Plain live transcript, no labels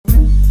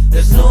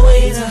There's no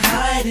way to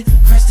hide it.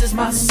 Christ is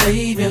my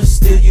savior,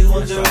 still you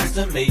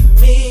underestimate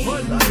me.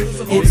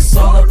 It's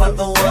all about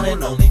the one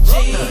and only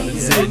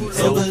Jesus.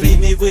 So believe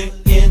me, we're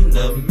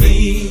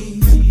enemies.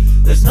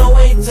 There's no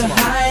way to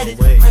hide it.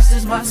 Christ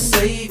is my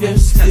savior,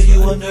 still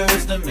you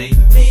underestimate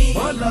me.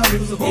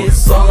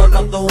 It's all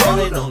about the one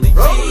and only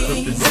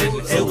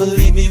Jesus. So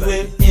believe me,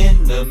 we're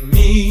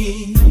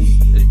enemies.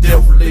 The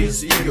devil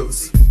lays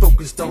egos,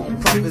 focused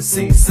on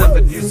prophecy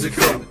 7 years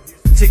ago.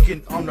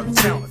 Taking on our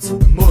talents,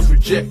 most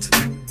reject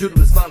due to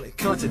this violent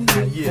content.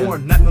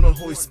 Born not on the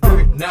Holy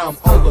Spirit, now I'm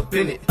all up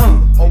in it.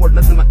 All or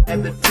nothing, my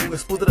attitude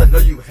is full that I know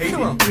you hate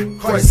it.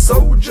 Christ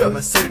soldier, my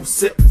soul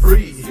set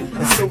free,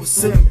 and so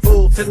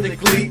sinful,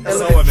 technically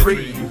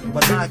elementary. My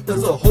life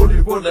does a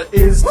HolyRola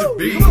is to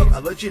be a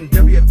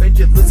legendary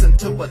avenger. Listen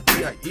to what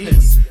D.I.E.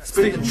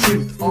 spitting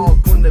truth, all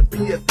gonna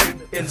be a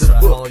thing in the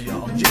book.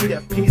 G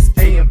got peace,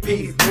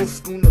 A&P,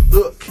 most gonna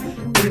look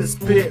in the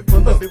spirit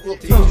from the people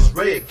teachers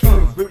read. Keep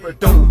it river,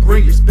 don't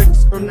bring your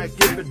specters or not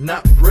give it,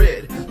 not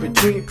bread.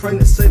 Between praying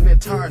to save the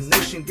entire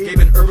nation, gave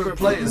an urban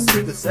players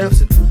that's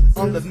absent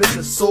on the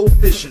mission, soul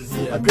fishing.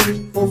 I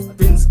believe both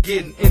bins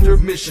getting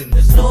intermission.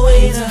 There's no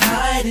way to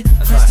hide it.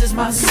 Christ is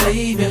my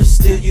savior,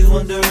 still you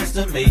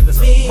underestimate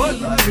me.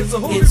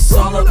 It's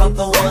all about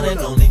the one and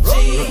only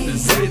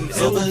Jesus.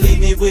 So believe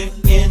me, we're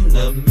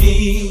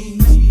enemies.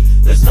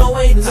 There's no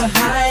way to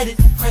hide it.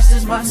 Christ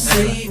is my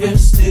savior,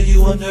 still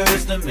you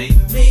underestimate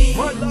me.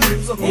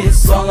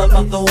 It's all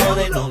about the one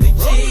and only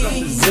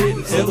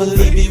Jesus. So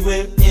believe me,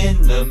 we're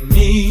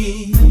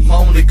enemies. My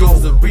only goal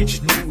is to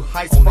reach new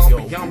heights, far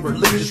beyond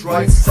religious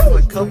rights.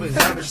 Settling covenant,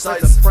 average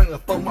sights, and praying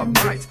upon my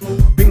might.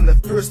 Being the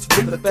first to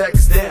put the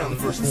facts down.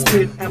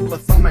 Spit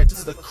amplify my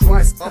to the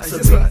Christ,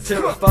 obsolete,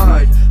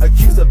 terrified.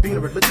 Accused of being a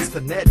religious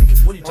fanatic.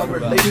 Our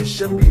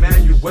relationship,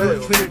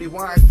 Emmanuel.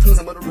 Trinity-wide tongues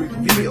I'm gonna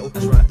reveal.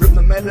 Rip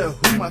no matter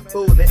who my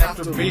foe, they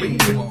after me.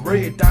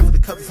 Red, die for the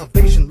cause of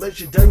salvation,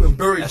 legendary and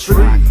buried tree.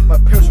 My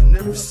parents were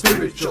never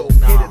spiritual.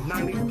 Hated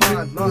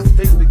 95, lost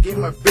faith became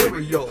my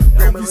burial.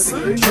 Grandma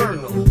living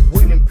eternal.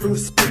 Waiting improve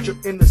spiritual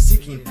in the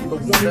seeking. The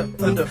one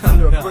that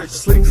under a bridge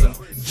sleeping.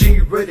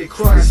 G ready,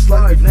 Christ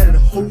slide, not in the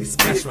Holy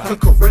Spirit. Come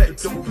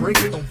correct, don't bring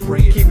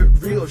it. Keep it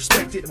real,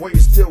 respect it while you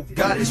still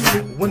got it.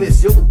 When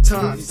it's your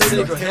time,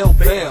 save your hell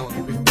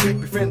bound.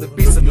 Befriend the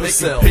beast and make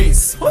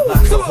peace.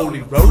 Like the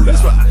HolyRola.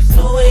 There's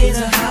no way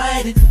to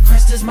hide it.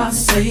 Christ is my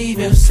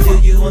savior, still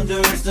you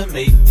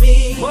underestimate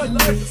me.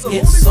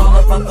 It's all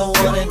about the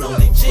one and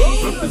only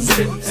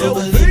Jesus. So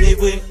believe me,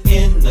 we're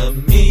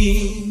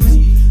enemies.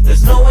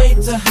 There's no way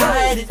to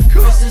hide it.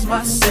 Christ is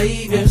my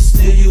savior,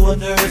 still you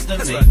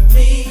underestimate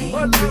me.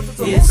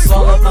 It's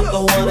all about the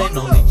one and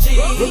only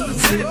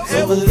Jesus.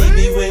 So believe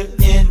me, we're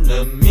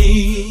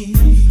enemies.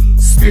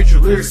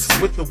 Spiritual lyrics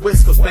with the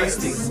West Coast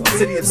basting.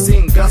 City of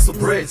sin, gospel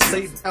bread,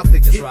 saved out the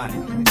gate.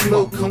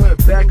 Flow coming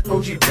back,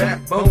 OG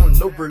backbone.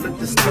 No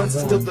religious stunts,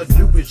 still the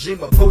new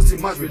regime opposing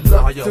my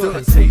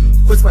reluctance.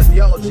 Quits my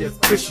theology of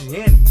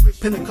Christianity.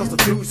 Pentecostal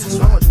truths,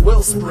 knowledge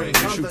wellspring.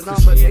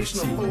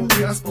 Non-denominational full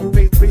gospel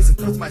faith reason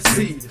cuts my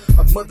seed.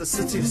 My mother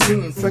sits here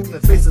singing, tracking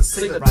the face of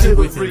Satan to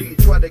the free.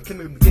 Try to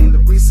come in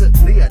beginning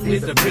recently, I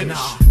did diminish.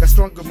 Got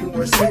stronger,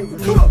 more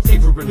serious,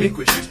 evil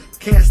relinquished.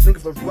 Can't think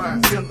of the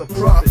rise, I'm the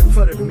prophet in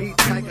front of me.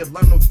 Tiger,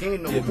 line no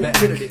gain, no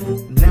infinity.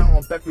 Now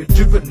I'm back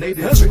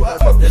rejuvenated.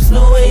 There's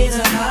no way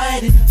to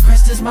hide it.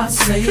 Christ is my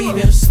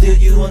savior, still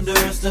you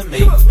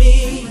underestimate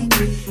me.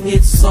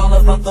 It's all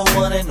about the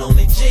one and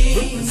only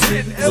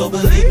Jesus. So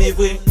believe me,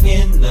 we're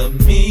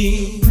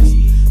enemies.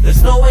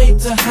 There's no way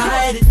to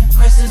hide it.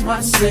 Christ is my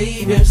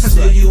savior,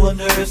 still you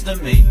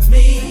underestimate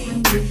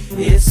me.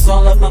 It's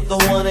all about the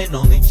one and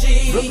only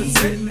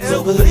Jesus.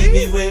 So believe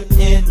me, we're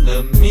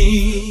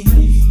enemies.